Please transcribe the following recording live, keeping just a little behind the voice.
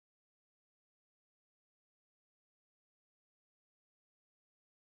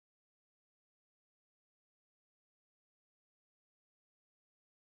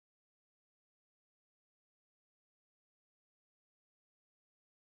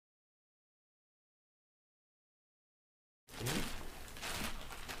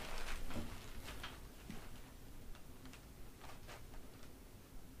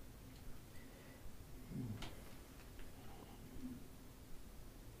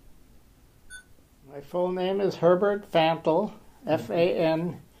My full name is Herbert Fantle,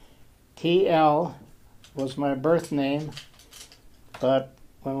 F-A-N-T-L was my birth name, but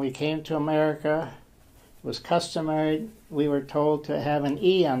when we came to America, it was customary, we were told to have an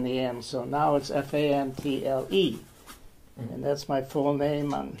E on the end, so now it's F-A-N-T-L-E, and that's my full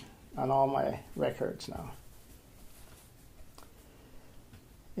name on all my records now.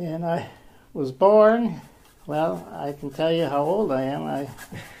 And I was born, well, I can tell you how old I am. I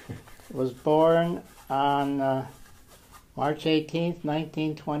was born on March 18th,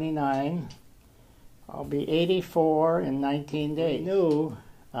 1929. I'll be 84 in 19 days. I knew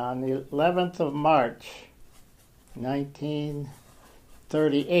on the 11th of March,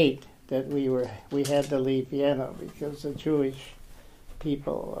 1938, that we had to leave Vienna because the Jewish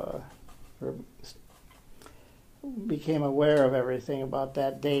people became aware of everything about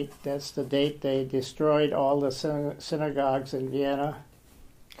that date. That's the date they destroyed all the synagogues in Vienna.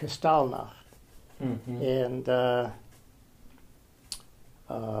 Kristallnacht. And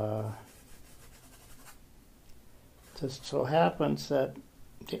just so happens that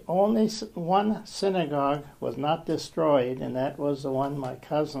the only one synagogue was not destroyed, and that was the one my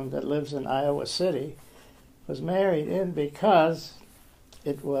cousin that lives in Iowa City was married in, because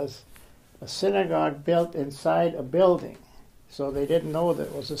it was a synagogue built inside a building, so they didn't know that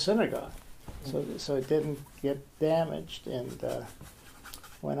it was a synagogue, so it didn't get damaged. And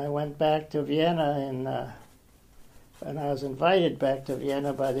when I went back to Vienna, and I was invited back to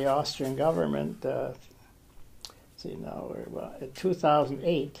Vienna by the Austrian government, in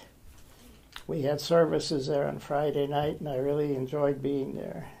 2008, we had services there on Friday night, and I really enjoyed being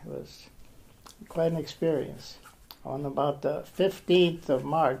there. It was quite an experience. On about the 15th of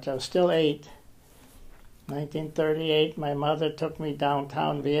March, I was still 8, 1938, my mother took me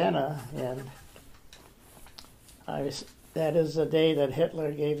downtown Vienna, and that is the day that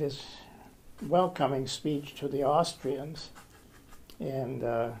Hitler gave his welcoming speech to the Austrians,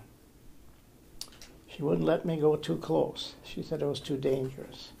 and she wouldn't let me go too close. She said it was too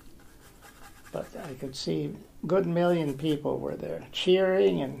dangerous. But I could see a good million people were there,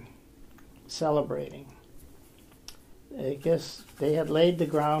 cheering and celebrating. I guess they had laid the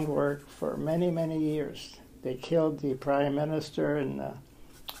groundwork for many, many years. They killed the prime minister in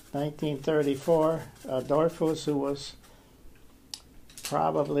 1934, Dollfuss, who was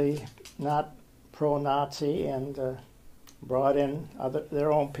probably not pro-Nazi, and brought in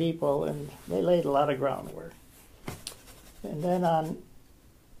their own people, and they laid a lot of groundwork. And then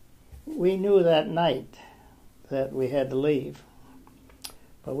we knew that night that we had to leave,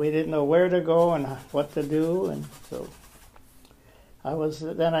 but we didn't know where to go and what to do, and so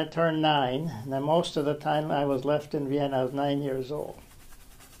then I turned 9, and then most of the time I was left in Vienna. I was 9 years old.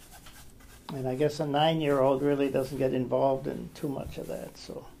 And I guess a 9-year-old really doesn't get involved in too much of that,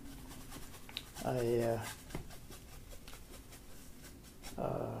 so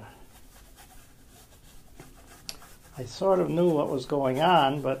I sort of knew what was going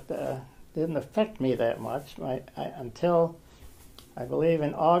on, but didn't affect me that much until, I believe,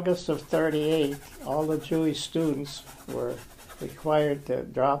 in August of '38, all the Jewish students were required to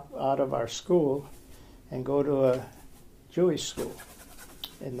drop out of our school and go to a Jewish school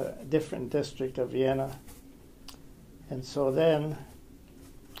in the different district of Vienna. And so then,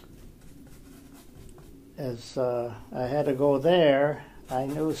 as I had to go there, I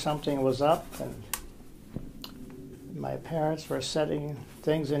knew something was up, and my parents were setting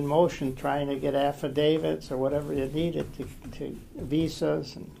things in motion, trying to get affidavits or whatever you needed to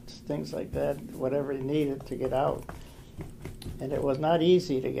visas and things like that, whatever you needed to get out. And it was not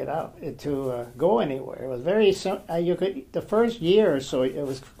easy to get out, to go anywhere. It was very the first year or so, it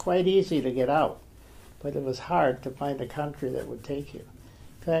was quite easy to get out, but it was hard to find a country that would take you.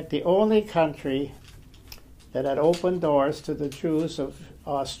 In fact, the only country that had opened doors to the Jews of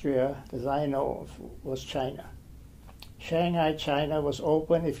Austria, as I know of, was China. Shanghai, China was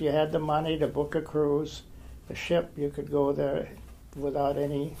open. If you had the money to book a cruise, a ship, you could go there without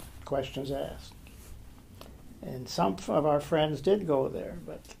any questions asked. And some of our friends did go there,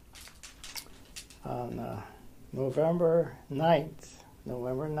 but on November 9th,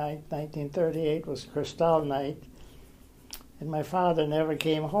 1938 was Kristallnacht, and my father never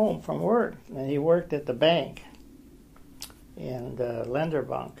came home from work, and he worked at the bank, and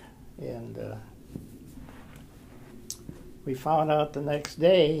Lenderbank, and we found out the next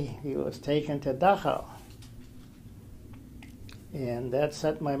day he was taken to Dachau, and that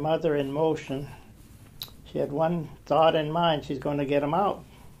set my mother in motion. she had one thought in mind: she's going to get him out,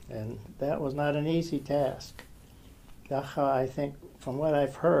 and that was not an easy task. Dachau, I think, from what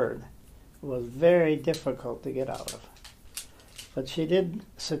I've heard, was very difficult to get out of. But she did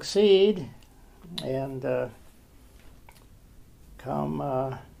succeed, and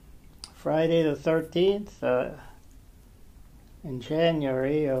come Friday the 13th, in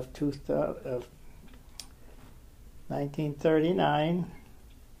January of 1939,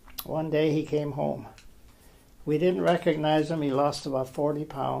 one day he came home. We didn't recognize him. He lost about 40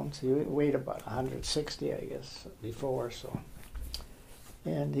 pounds. He weighed about 160, I guess, before. So,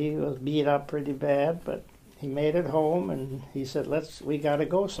 and he was beat up pretty bad, but he made it home. And he said, we got to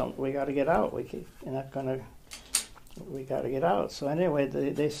go we got to get out. We got to get out." So anyway,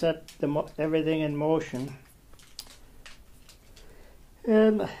 they set everything in motion.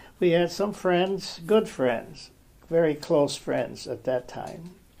 And we had some friends, good friends, very close friends at that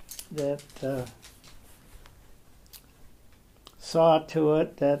time, that saw to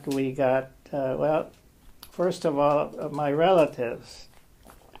it that we got, first of all, my relatives,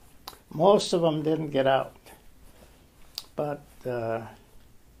 most of them didn't get out. But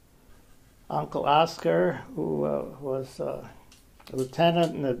Uncle Oscar, who was a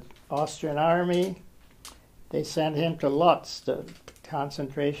lieutenant in the Austrian army, they sent him to Lutz, the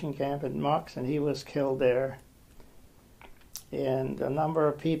concentration camp in Mux, and he was killed there. And a number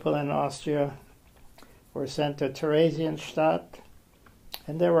of people in Austria were sent to Theresienstadt,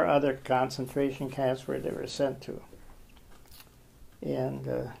 and there were other concentration camps where they were sent to.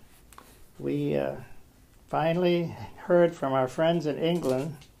 And we finally heard from our friends in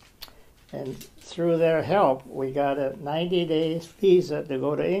England, and through their help, we got a 90-day visa to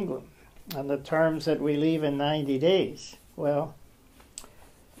go to England on the terms that we leave in 90 days. Well,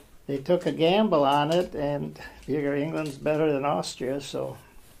 they took a gamble on it, and figure England's better than Austria, so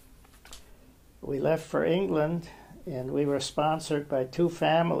we left for England, and we were sponsored by two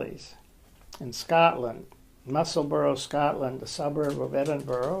families in Scotland, Musselburgh, Scotland, a suburb of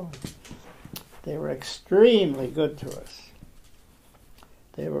Edinburgh. They were extremely good to us.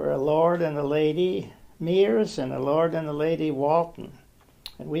 They were a Lord and a Lady Mears and a Lord and a Lady Walton,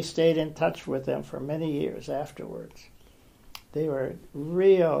 and we stayed in touch with them for many years afterwards. They were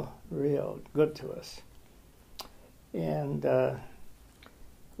real good to us. And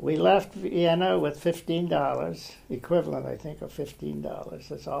we left Vienna with $15, equivalent, I think, of $15.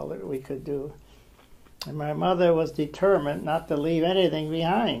 That's all that we could do. And my mother was determined not to leave anything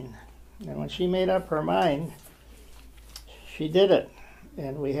behind. And when she made up her mind, she did it.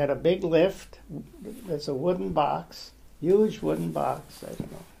 And we had a big lift. It's a wooden box, huge wooden box. I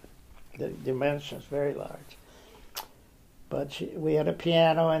don't know, the dimensions, very large. But we had a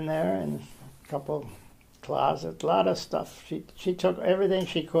piano in there and a couple closets, a lot of stuff. She took everything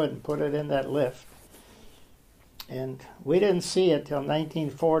she could and put it in that lift. And we didn't see it till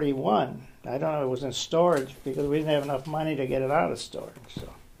 1941. I don't know, it was in storage because we didn't have enough money to get it out of storage. So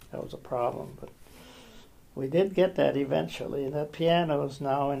that was a problem. But we did get that eventually. And that piano is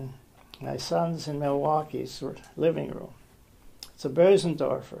now in my son's in Milwaukee's living room. It's a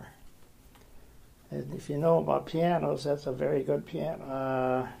Bösendorfer. And if you know about pianos, that's a very good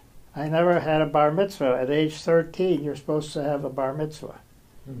piano. I never had a bar mitzvah. At age 13, you're supposed to have a bar mitzvah.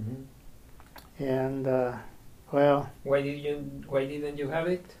 Mm-hmm. And, well... Why didn't you have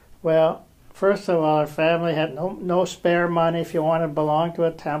it? Well, first of all, our family had no spare money. If you wanted to belong to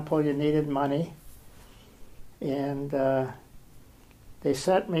a temple, you needed money. And they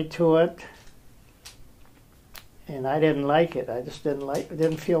sent me to it. And I didn't like it. I just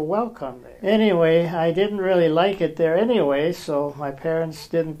didn't feel welcome there. Anyway, I didn't really like it there anyway, so my parents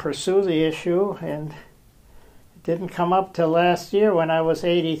didn't pursue the issue, and it didn't come up till last year when I was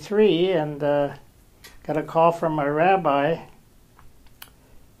 83, and got a call from my rabbi,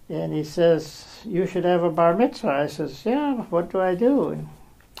 and he says, "You should have a bar mitzvah." I says, "Yeah, what do I do?" And,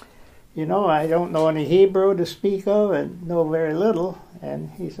 you know, I don't know any Hebrew to speak of and know very little,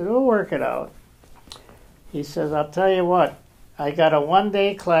 and he said, "We'll work it out." He says, "I'll tell you what, I got a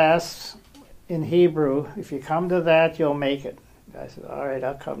one-day class in Hebrew. If you come to that, you'll make it." I said, "All right,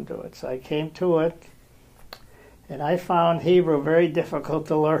 I'll come to it." So I came to it, and I found Hebrew very difficult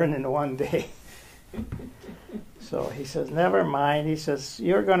to learn in one day. So he says, "Never mind." He says,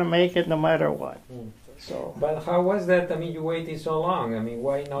 "You're going to make it no matter what." So, but how was that? I mean, you waited so long. I mean,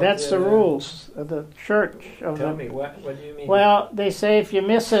 why not? That's the rules of the church. Tell me, what do you mean? Well, they say if you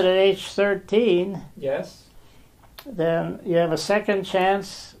miss it at age 13, yes, then you have a second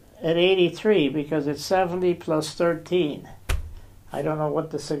chance at 83 because it's 70 plus 13. I don't know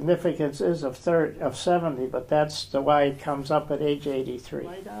what the significance is of 70, but that's why it comes up at age 83.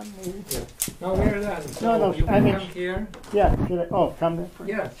 Light on me? Yeah. No, we're done. So No, you I can mean, come here. Yeah. Should I, oh, come in.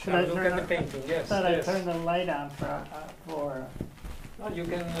 Yeah. Should I look turn at the on- painting. Yes. Thought yes. I turned the light on for. No, you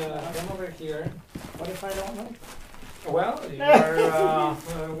can come over here. What if I don't know? Well, you are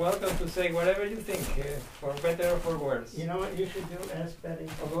welcome to say whatever you think, for better or for worse. You know what you should do? Ask Betty.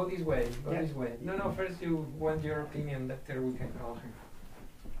 Oh, go this way. Go Yeah. this way. No. First, you want your opinion. Later, we can call her.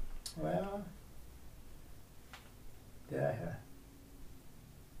 Well, yeah.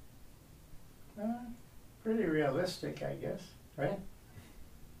 Pretty realistic, I guess, right?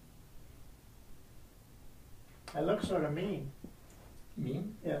 I look sort of mean. Me?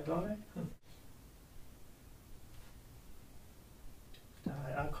 Yeah, don't I?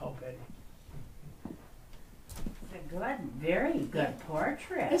 I'll call Betty. It's a good, very good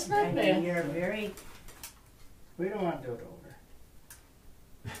portrait. It's not I mean, bad. You're very. We don't want to do it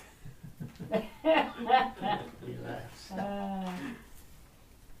over.